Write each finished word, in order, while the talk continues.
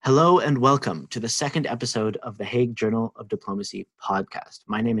Hello and welcome to the second episode of the Hague Journal of Diplomacy podcast.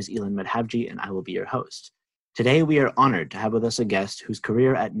 My name is Ilan Madhavji and I will be your host. Today we are honored to have with us a guest whose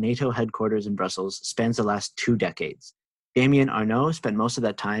career at NATO headquarters in Brussels spans the last 2 decades. Damien Arnaud spent most of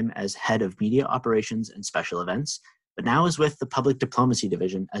that time as head of media operations and special events, but now is with the public diplomacy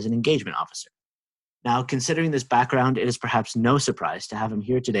division as an engagement officer. Now, considering this background, it is perhaps no surprise to have him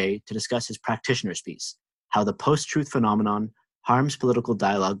here today to discuss his practitioner's piece, How the Post-Truth Phenomenon Harms Political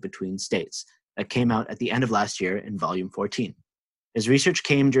Dialogue Between States, that came out at the end of last year in volume 14. His research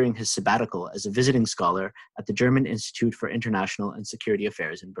came during his sabbatical as a visiting scholar at the German Institute for International and Security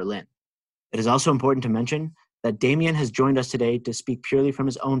Affairs in Berlin. It is also important to mention that Damien has joined us today to speak purely from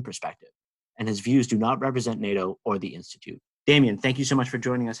his own perspective, and his views do not represent NATO or the Institute. Damien, thank you so much for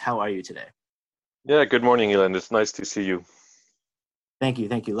joining us. How are you today? Yeah, good morning, Ilan. It's nice to see you. Thank you.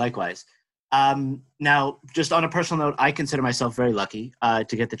 Likewise. Now, just on a personal note, I consider myself very lucky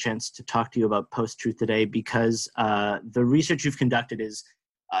to get the chance to talk to you about post-truth today because the research you've conducted is,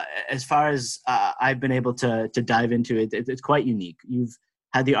 as far as I've been able to dive into it, it's quite unique. You've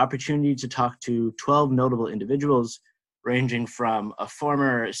had the opportunity to talk to 12 notable individuals, ranging from a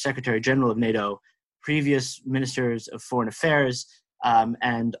former Secretary General of NATO, previous ministers of foreign affairs,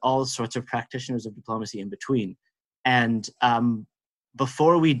 and all sorts of practitioners of diplomacy in between. And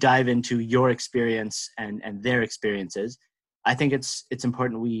before we dive into your experience and their experiences, I think it's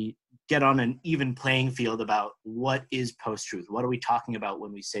important we get on an even playing field about what is post-truth. What are we talking about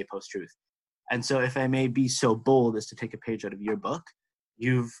when we say post-truth? And so if I may be so bold as to take a page out of your book,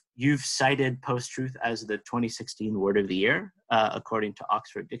 you've cited post-truth as the 2016 word of the year, according to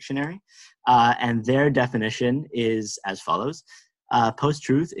Oxford Dictionary. And their definition is as follows.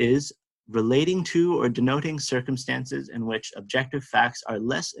 Post-truth is relating to or denoting circumstances in which objective facts are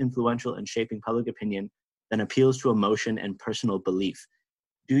less influential in shaping public opinion than appeals to emotion and personal belief.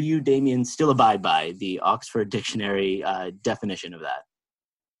 Do you, Damien, still abide by the Oxford Dictionary definition of that?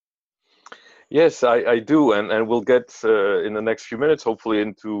 Yes, I do, and we'll get in the next few minutes, hopefully,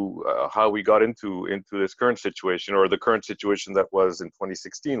 into how we got into this current situation, or the current situation that was in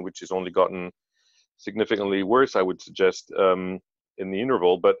 2016, which has only gotten significantly worse, I would suggest, in the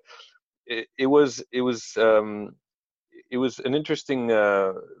interval. But it was an interesting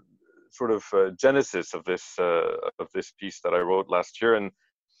sort of genesis of this piece that I wrote last year, and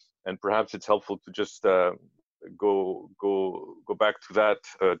perhaps it's helpful to just go back to that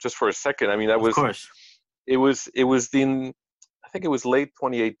just for a second. I mean, that was, of course, it was I think it was late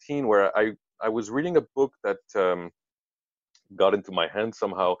 2018 where I was reading a book that got into my hand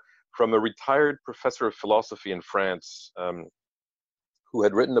somehow from a retired professor of philosophy in France, who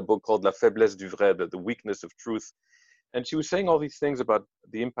had written a book called La Faiblesse du Vrai, the weakness of truth. And she was saying all these things about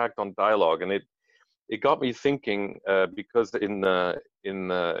the impact on dialogue. And it got me thinking, because in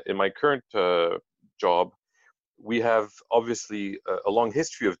my current job, we have obviously a long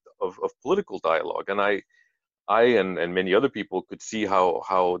history of political dialogue. And I and many other people could see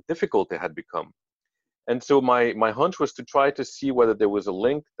how difficult it had become. And so my hunch was to try to see whether there was a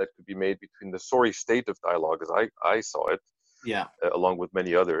link that could be made between the sorry state of dialogue, as I saw it, along with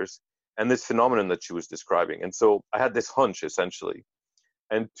many others, and this phenomenon that she was describing. And so I had this hunch, essentially.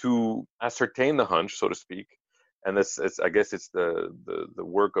 And to ascertain the hunch, so to speak, and I guess it's the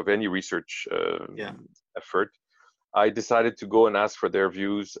work of any research effort, I decided to go and ask for their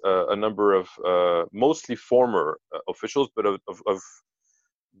views, a number of mostly former officials, but of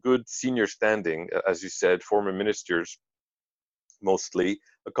good senior standing, as you said, former ministers mostly,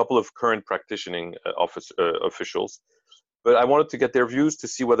 a couple of current practicing officials. But I wanted to get their views to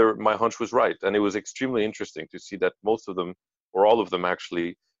see whether my hunch was right. And it was extremely interesting to see that most of them, or all of them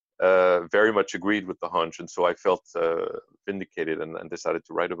actually, very much agreed with the hunch. And so I felt vindicated and decided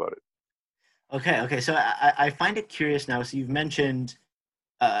to write about it. Okay. So I find it curious now. So you've mentioned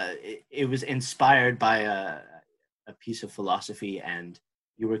it was inspired by a piece of philosophy, and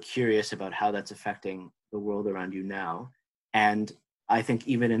you were curious about how that's affecting the world around you now. And I think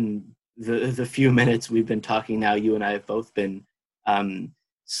even in the few minutes we've been talking now, you and I have both been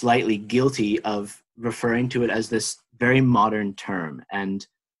slightly guilty of referring to it as this very modern term. And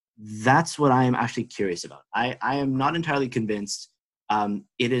that's what I am actually curious about. I am not entirely convinced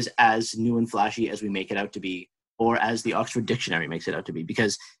it is as new and flashy as we make it out to be, or as the Oxford Dictionary makes it out to be.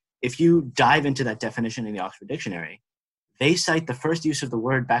 Because if you dive into that definition in the Oxford Dictionary, they cite the first use of the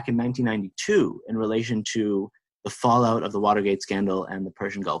word back in 1992 in relation to the fallout of the Watergate scandal and the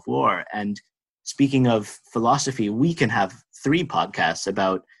Persian Gulf War. And speaking of philosophy, we can have 3 podcasts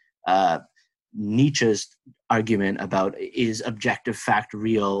about Nietzsche's argument about, is objective fact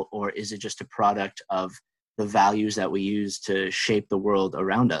real, or is it just a product of the values that we use to shape the world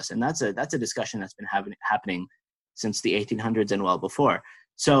around us. And that's a discussion that's been happening since the 1800s and well before.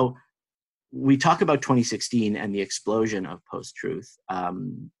 So we talk about 2016 and the explosion of post-truth.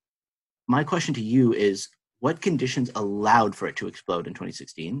 My question to you is, what conditions allowed for it to explode in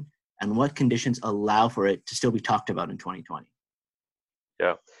 2016, and what conditions allow for it to still be talked about in 2020?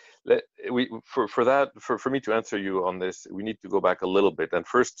 Yeah, for me to answer you on this, we need to go back a little bit, and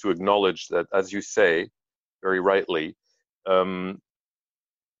first to acknowledge that, as you say, very rightly,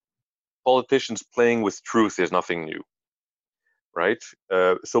 politicians playing with truth is nothing new, right?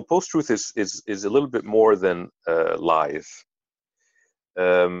 So post-truth is a little bit more than lies.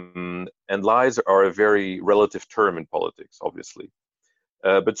 And lies are a very relative term in politics, obviously.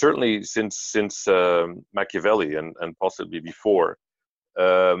 But certainly since Machiavelli and possibly before,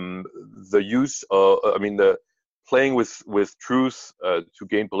 the use of, the playing with truth to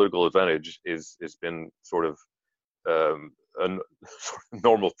gain political advantage has been sort of a sort of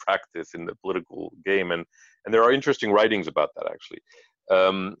normal practice in the political game, and there are interesting writings about that actually.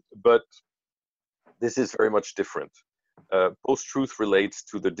 But this is very much different. Post-truth relates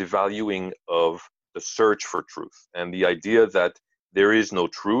to the devaluing of the search for truth and the idea that there is no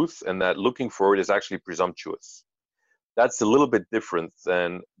truth and that looking for it is actually presumptuous. That's a little bit different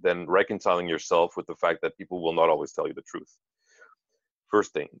than reconciling yourself with the fact that people will not always tell you the truth.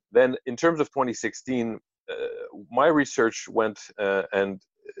 First thing. Then in terms of 2016, my research went and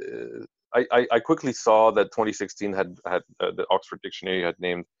I quickly saw that 2016 had the Oxford Dictionary had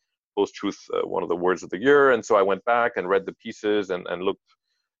named post-truth one of the words of the year, and so I went back and read the pieces and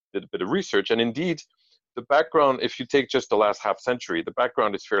did a bit of research. And indeed, the background, if you take just the last half century, the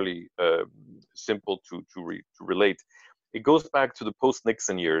background is fairly simple to relate. It goes back to the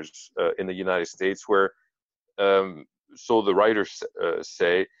post-Nixon years in the United States, where, so the writers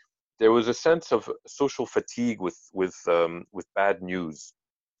say, there was a sense of social fatigue with bad news.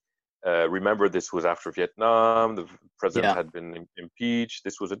 Remember, this was after Vietnam. The president had been impeached.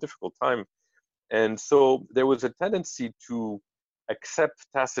 This was a difficult time. And so there was a tendency to accept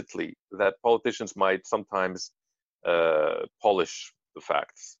tacitly that politicians might sometimes polish the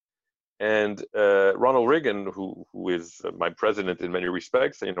facts. And Ronald Reagan, who is my president in many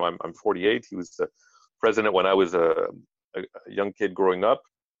respects, I'm 48. He was the president when I was a young kid growing up.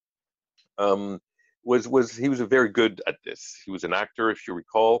 He was very good at this. He was an actor, if you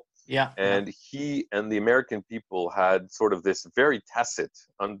recall. Yeah. And he and the American people had sort of this very tacit,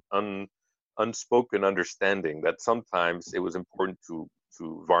 unspoken understanding that sometimes it was important to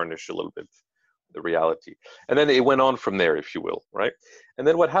varnish a little bit the reality. And then it went on from there, if you will, right? And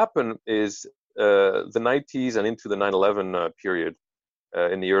then what happened is the 90s and into the 9/11 period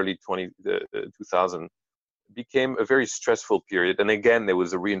in the early 2000 became a very stressful period. And again, there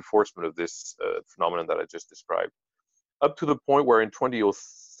was a reinforcement of this phenomenon that I just described, up to the point where in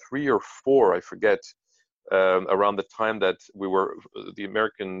 2003 or 4, I forget, around the time that the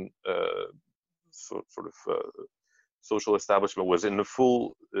American social establishment was in the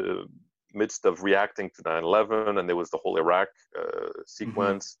full midst of reacting to 9/11, and there was the whole Iraq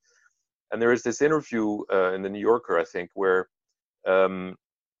sequence. Mm-hmm. And there is this interview in the New Yorker, I think, where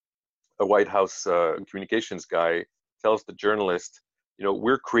a White House communications guy tells the journalist,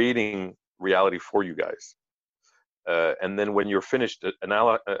 we're creating reality for you guys. And then when you're finished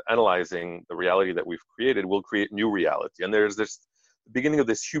analyzing the reality that we've created, we'll create new reality. And there's this beginning of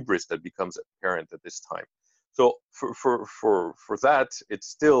this hubris that becomes apparent at this time. So for that, it's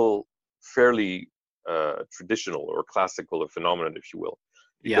still fairly traditional or classical a phenomenon, if you will,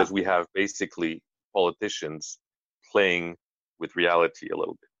 because we have basically politicians playing with reality a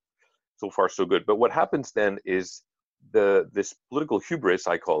little bit. So far, so good. But what happens then is this political hubris,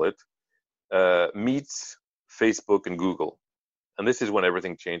 I call it, meets Facebook and Google, and this is when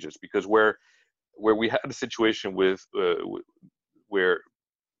everything changes, because where we had a situation where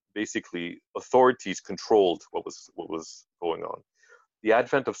basically authorities controlled what was going on. The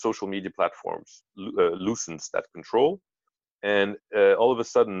advent of social media platforms loosens that control, and all of a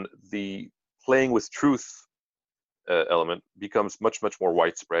sudden the playing with truth element becomes much more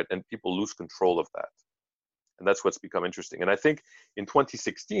widespread, and people lose control of that. And that's what's become interesting. And I think in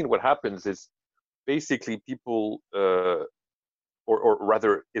 2016 what happens is basically people or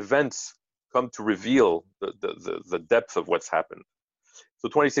rather events come to reveal the depth of what's happened. So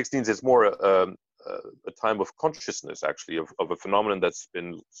 2016 is more a time of consciousness, actually, of a phenomenon that's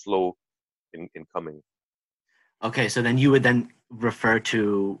been slow in coming. Okay, so then you would then refer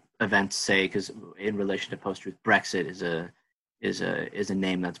to events, say, because in relation to post-truth, Brexit is a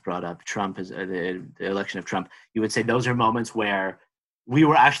name that's brought up. Trump is the election of Trump. You would say those are moments where we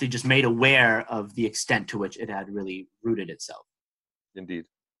were actually just made aware of the extent to which it had really rooted itself. Indeed.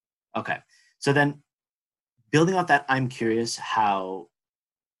 Okay. So then, building off that, I'm curious how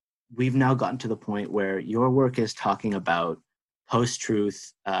we've now gotten to the point where your work is talking about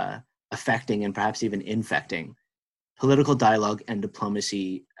post-truth affecting and perhaps even infecting political dialogue and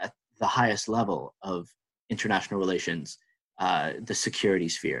diplomacy at the highest level of international relations, the security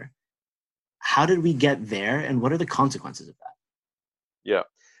sphere. How did we get there, and what are the consequences of that? Yeah,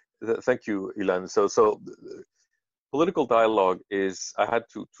 thank you, Ilan. So political dialogue is, I had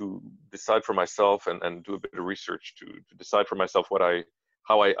to decide for myself and do a bit of research to decide for myself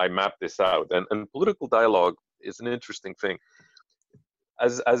how I map this out. And political dialogue is an interesting thing.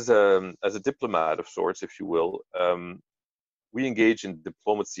 As a diplomat of sorts, if you will, we engage in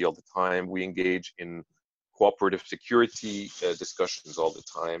diplomacy all the time. We engage in cooperative security discussions all the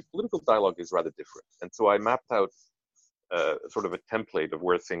time. Political dialogue is rather different. And so I mapped out sort of a template of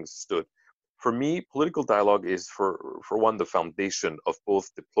where things stood. For me, political dialogue is, for one, the foundation of both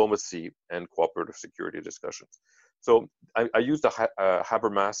diplomacy and cooperative security discussions. So I used a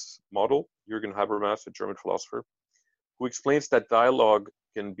Habermas model, Jürgen Habermas, a German philosopher, who explains that dialogue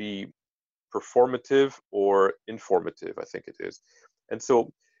can be performative or informative, I think it is. And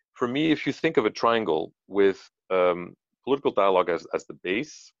so for me, if you think of a triangle with political dialogue as the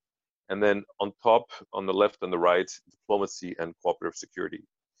base, and then on top, on the left and the right, diplomacy and cooperative security.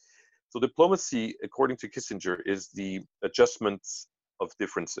 So diplomacy, according to Kissinger, is the adjustments of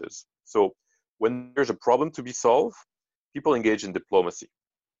differences. So when there's a problem to be solved, people engage in diplomacy.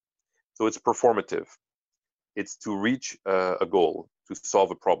 So it's performative. It's to reach a goal, to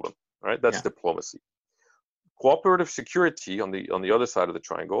solve a problem, right? That's diplomacy. Cooperative security, on the other side of the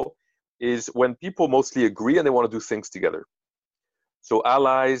triangle, is when people mostly agree and they want to do things together. So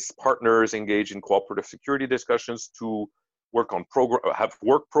allies, partners engage in cooperative security discussions to work on have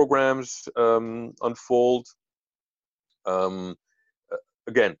work programs unfold.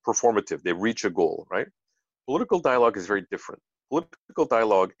 Again, performative, they reach a goal, right? Political dialogue is very different. Political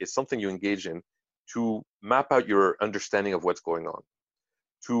dialogue is something you engage in to map out your understanding of what's going on,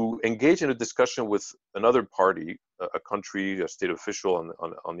 to engage in a discussion with another party, a country, a state official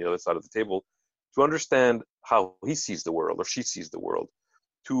on the other side of the table, to understand how he sees the world or she sees the world,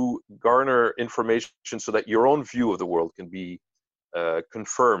 to garner information so that your own view of the world can be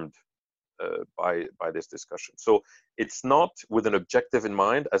confirmed by this discussion. So it's not with an objective in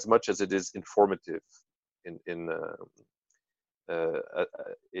mind as much as it is informative in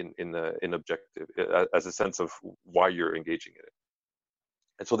objective, as a sense of why you're engaging in it.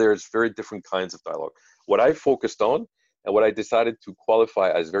 And so there's very different kinds of dialogue. What I focused on and what I decided to qualify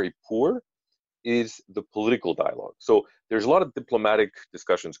as very poor is the political dialogue. So there's a lot of diplomatic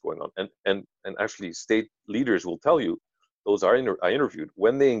discussions going on, and actually state leaders will tell you, those I interviewed,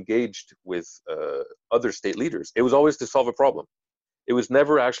 when they engaged with other state leaders, it was always to solve a problem. It was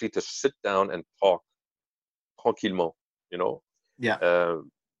never actually to sit down and talk tranquillement, you know. Yeah.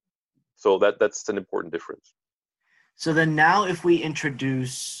 So that's an important difference. So then now, if we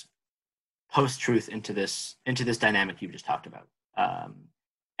introduce post-truth into this dynamic you've just talked about,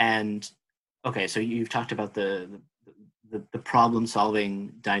 and okay, so you've talked about the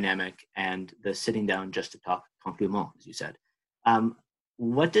problem-solving dynamic and the sitting down just to talk tranquillement, as you said.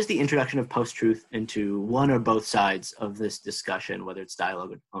 What does the introduction of post-truth into one or both sides of this discussion, whether it's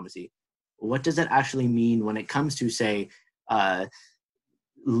dialogue or diplomacy, what does that actually mean when it comes to, say,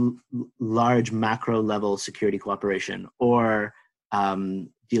 large macro-level security cooperation, or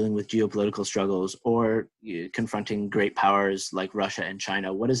dealing with geopolitical struggles, or confronting great powers like Russia and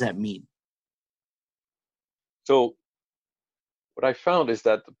China? What does that mean? So what I found is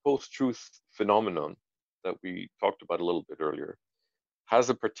that the post-truth phenomenon that we talked about a little bit earlier has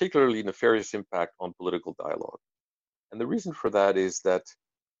a particularly nefarious impact on political dialogue. And the reason for that is that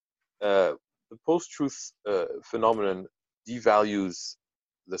the post-truth phenomenon devalues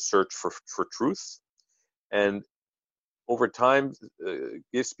the search for truth, and over time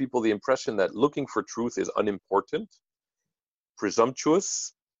gives people the impression that looking for truth is unimportant,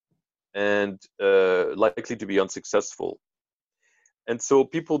 presumptuous, and likely to be unsuccessful. And so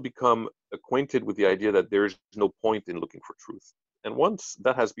people become acquainted with the idea that there is no point in looking for truth. And once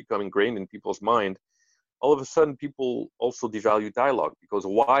that has become ingrained in people's mind, all of a sudden people also devalue dialogue, because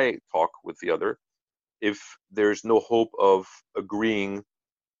why talk with the other if there's no hope of agreeing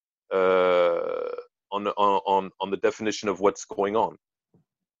on the definition of what's going on?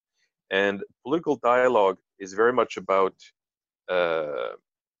 And political dialogue is very much about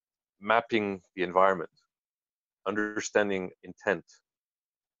mapping the environment, understanding intent.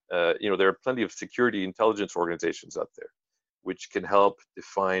 There are plenty of security intelligence organizations out there. which can help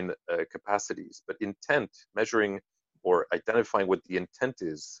define capacities. But intent, measuring or identifying what the intent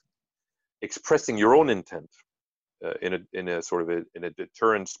is, expressing your own intent in a sort of in a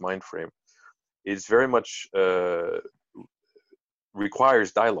deterrence mind frame, is very much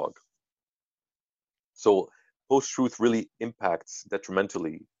requires dialogue. So post-truth really impacts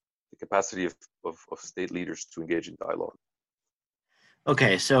detrimentally the capacity of state leaders to engage in dialogue.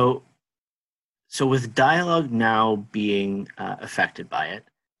 Okay, so with dialogue now being affected by it,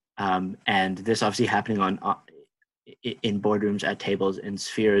 and this obviously happening in boardrooms, at tables, in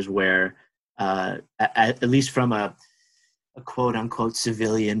spheres where, at least from a quote unquote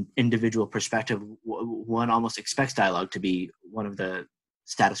civilian individual perspective, one almost expects dialogue to be one of the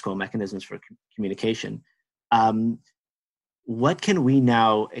status quo mechanisms for communication. What can we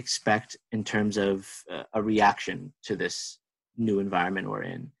now expect in terms of a reaction to this new environment we're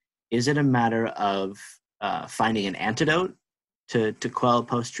in? Is it a matter of finding an antidote to quell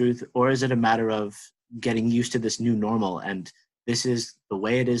post-truth, or is it a matter of getting used to this new normal and this is the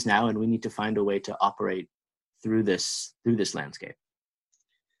way it is now and we need to find a way to operate through this landscape?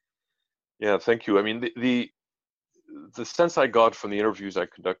 Yeah, thank you. I mean, the sense I got from the interviews I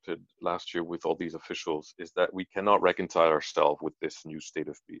conducted last year with all these officials is that we cannot reconcile ourselves with this new state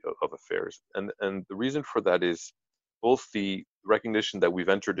of affairs. And the reason for that is both the recognition that we've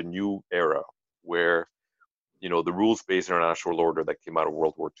entered a new era where, you know, the rules-based international order that came out of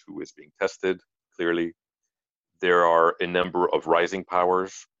World War II is being tested, clearly. There are a number of rising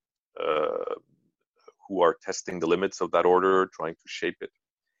powers who are testing the limits of that order, trying to shape it.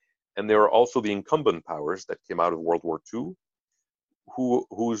 And there are also the incumbent powers that came out of World War II,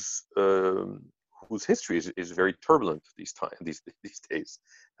 whose history is very turbulent these days.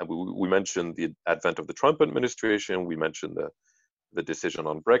 And we mentioned the advent of the Trump administration. We mentioned the decision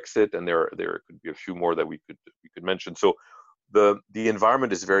on Brexit, and there could be a few more that we could mention. So the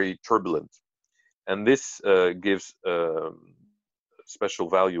environment is very turbulent, and this gives special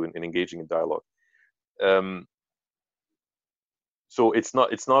value in engaging in dialogue. So it's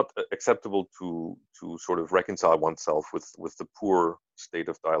not acceptable to sort of reconcile oneself with the poor state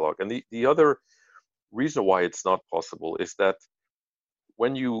of dialogue. And the other reason why it's not possible is that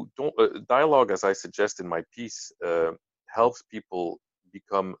when you don't dialogue, as I suggest in my piece, helps people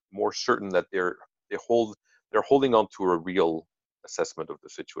become more certain that they're holding on to a real assessment of the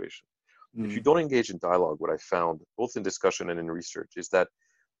situation. If you don't engage in dialogue, what I found both in discussion and in research is that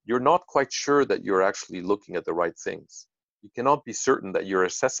you're not quite sure that you're actually looking at the right things. You cannot be certain that your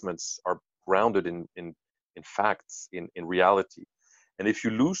assessments are grounded in facts, in reality. And if you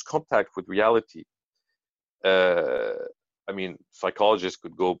lose contact with reality, I mean, psychologists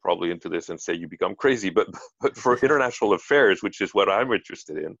could go probably into this and say you become crazy, but for international affairs, which is what I'm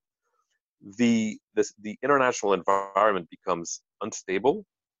interested in, the international environment becomes unstable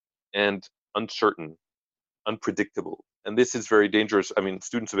and uncertain, unpredictable. And this is very dangerous. I mean,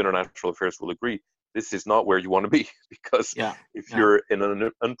 students of international affairs will agree, this is not where you want to be, because if you're in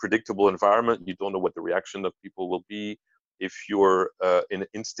an unpredictable environment, you don't know what the reaction of people will be. If you're in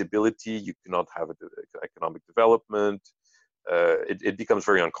instability, you cannot have economic development. It becomes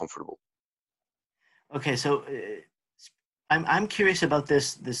very uncomfortable. Okay, so I'm curious about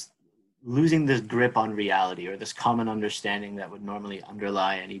this losing this grip on reality, or this common understanding that would normally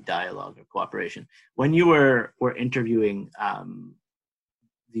underlie any dialogue or cooperation. When you were interviewing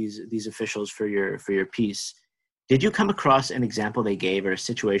these officials for your piece, did you come across an example they gave, or a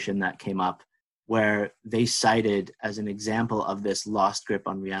situation that came up where they cited as an example of this lost grip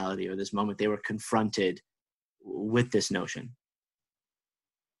on reality, or this moment they were confronted with this notion?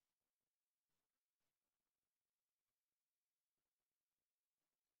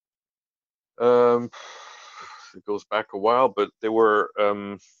 It goes back a while, but there were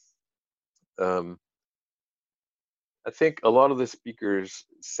I think a lot of the speakers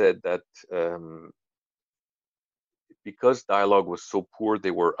said that because dialogue was so poor,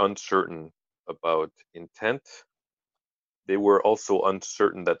 they were uncertain about intent. They were also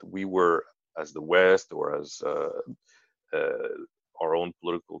uncertain that we were, as the West, or as our own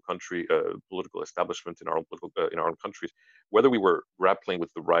political establishment in our own countries, whether we were grappling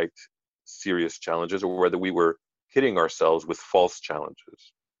with the right serious challenges or whether we were kidding ourselves with false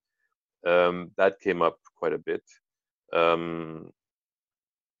challenges. That came up quite a bit. And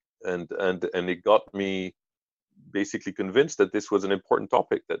it got me basically convinced that this was an important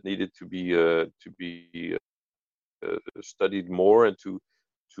topic that needed to be studied more, and to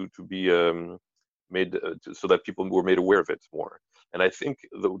be made so that people were made aware of it more. And I think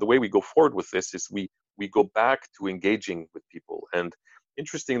the way we go forward with this is we go back to engaging with people. And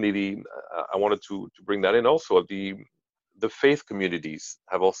interestingly, I wanted to bring that in also. the faith communities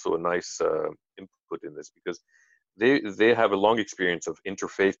have also a nice input in this, because they have a long experience of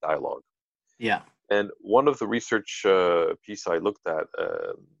interfaith dialogue. Yeah. And one of the research piece I looked at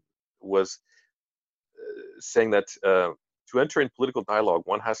was saying that to enter in political dialogue,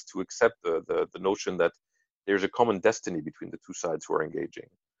 one has to accept the notion that there's a common destiny between the two sides who are engaging,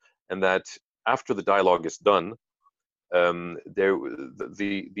 and that after the dialogue is done,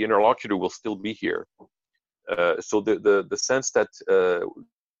 the interlocutor will still be here. So the sense that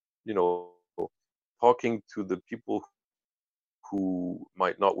you know, talking to the people who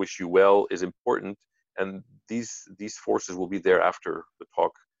might not wish you well is important, and these forces will be there after the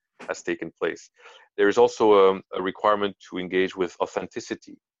talk has taken place. There is also a requirement to engage with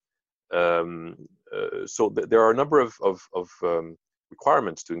authenticity. There are a number of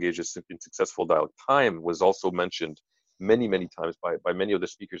requirements to engage in successful dialogue. Time was also mentioned many times by many of the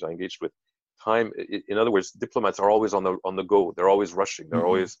speakers I engaged with. Time, in other words, diplomats are always on the go. They're always rushing. They're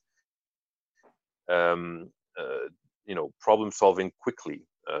always problem solving quickly,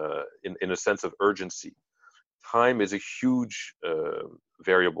 in a sense of urgency. Time is a huge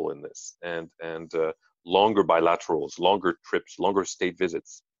variable in this, and longer bilaterals, longer trips, longer state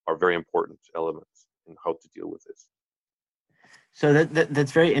visits are very important elements in how to deal with this. So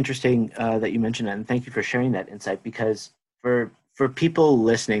that's very interesting that you mentioned that, and thank you for sharing that insight, because for people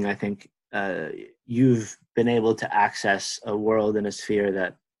listening, I think you've been able to access a world and a sphere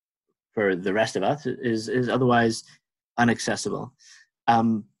that for the rest of us is otherwise inaccessible.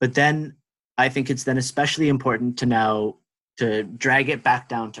 But then I think it's then especially important to now to drag it back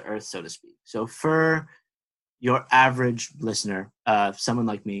down to earth, so to speak. So for your average listener, someone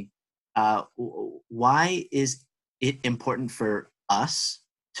like me, why is it important for us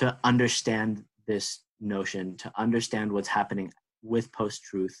to understand this notion, to understand what's happening with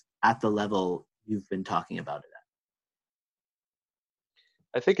post-truth at the level you've been talking about it at?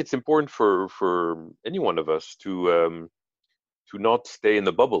 I think it's important for any one of us to not stay in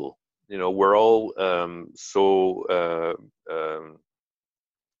the bubble. You know, we're all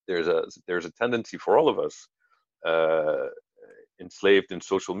there's a tendency for all of us enslaved in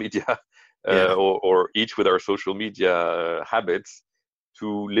social media, or each with our social media habits,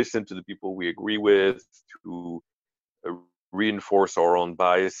 to listen to the people we agree with, to reinforce our own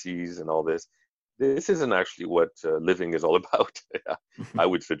biases and all this. This isn't actually what living is all about, I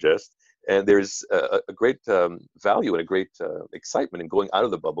would suggest. And there's a great value and a great excitement in going out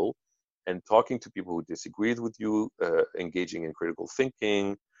of the bubble and talking to people who disagree with you, engaging in critical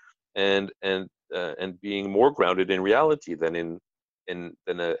thinking, and being more grounded in reality than in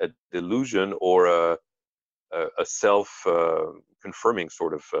a delusion or a self confirming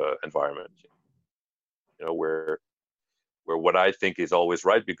sort of environment. You know, where what I think is always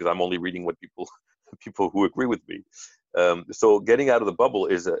right because I'm only reading what people who agree with me. So getting out of the bubble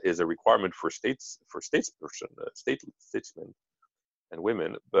is a requirement for statesmen and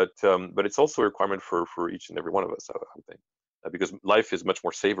women, but it's also a requirement for each and every one of us, I think, because life is much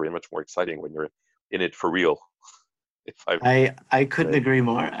more savory and much more exciting when you're in it for real. I couldn't agree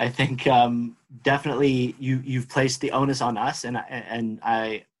more. I think definitely you've placed the onus on us, and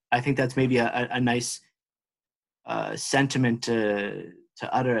I think that's maybe a nice sentiment to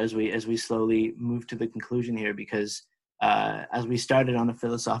utter as we slowly move to the conclusion here, because as we started on a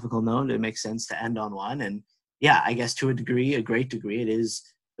philosophical note, it makes sense to end on one. And yeah, I guess to a great degree, it is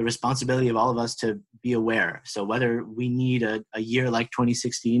the responsibility of all of us to be aware. So whether we need a year like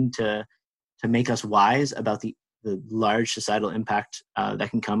 2016 to make us wise about the large societal impact that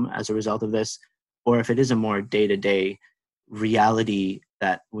can come as a result of this, or if it is a more day-to-day reality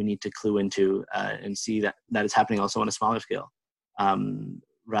that we need to clue into and see that is happening also on a smaller scale,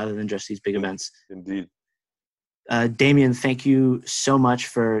 rather than just these big events. Indeed. Damien, thank you so much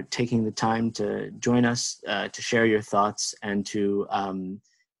for taking the time to join us, to share your thoughts, and to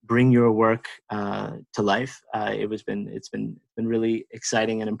bring your work to life. It's been really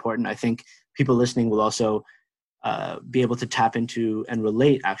exciting and important. I think people listening will also be able to tap into and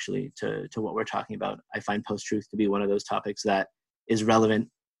relate actually to what we're talking about. I find post-truth to be one of those topics that is relevant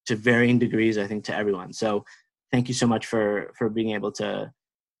to varying degrees, I think, to everyone. So thank you so much for being able to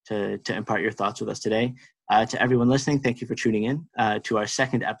impart your thoughts with us today. To everyone listening, thank you for tuning in to our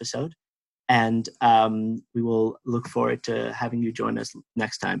second episode. And we will look forward to having you join us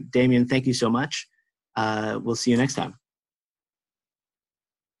next time. Damien, thank you so much. We'll see you next time.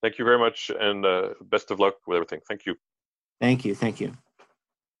 Thank you very much, and best of luck with everything. Thank you. Thank you.